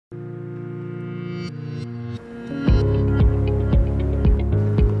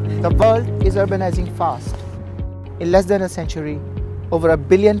The world is urbanizing fast. In less than a century, over 1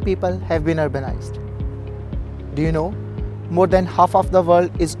 billion people have been urbanized. Do you know, more than half of the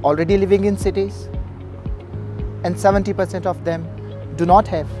world is already living in cities? And 70% of them do not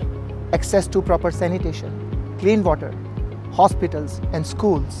have access to proper sanitation, clean water, hospitals and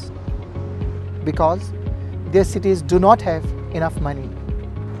schools because their cities do not have enough money.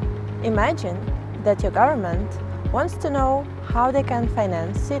 Imagine that your government wants to know how they can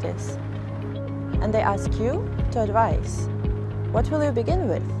finance cities, and they ask you to advise. What will you begin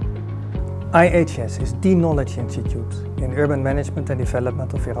with? IHS is the knowledge institute in urban management and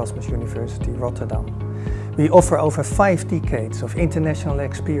development of Erasmus University Rotterdam. We offer over 5 decades of international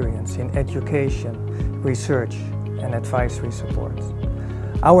experience in education, research and advisory support.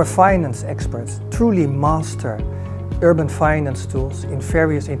 Our finance experts truly master urban finance tools in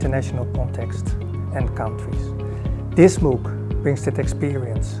various international contexts and countries. This MOOC brings that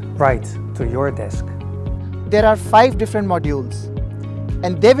experience right to your desk. There are 5 different modules,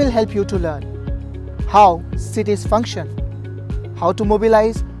 and they will help you to learn how cities function, how to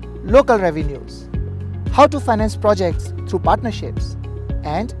mobilize local revenues, how to finance projects through partnerships,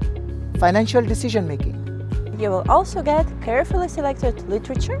 and financial decision making. You will also get carefully selected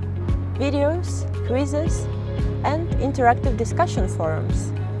literature, videos, quizzes, and interactive discussion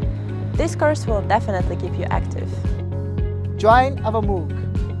forums. This course will definitely keep you active. Join our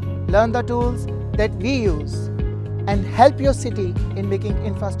MOOC, learn the tools that we use, and help your city in making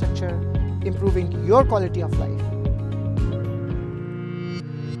infrastructure, improving your quality of life.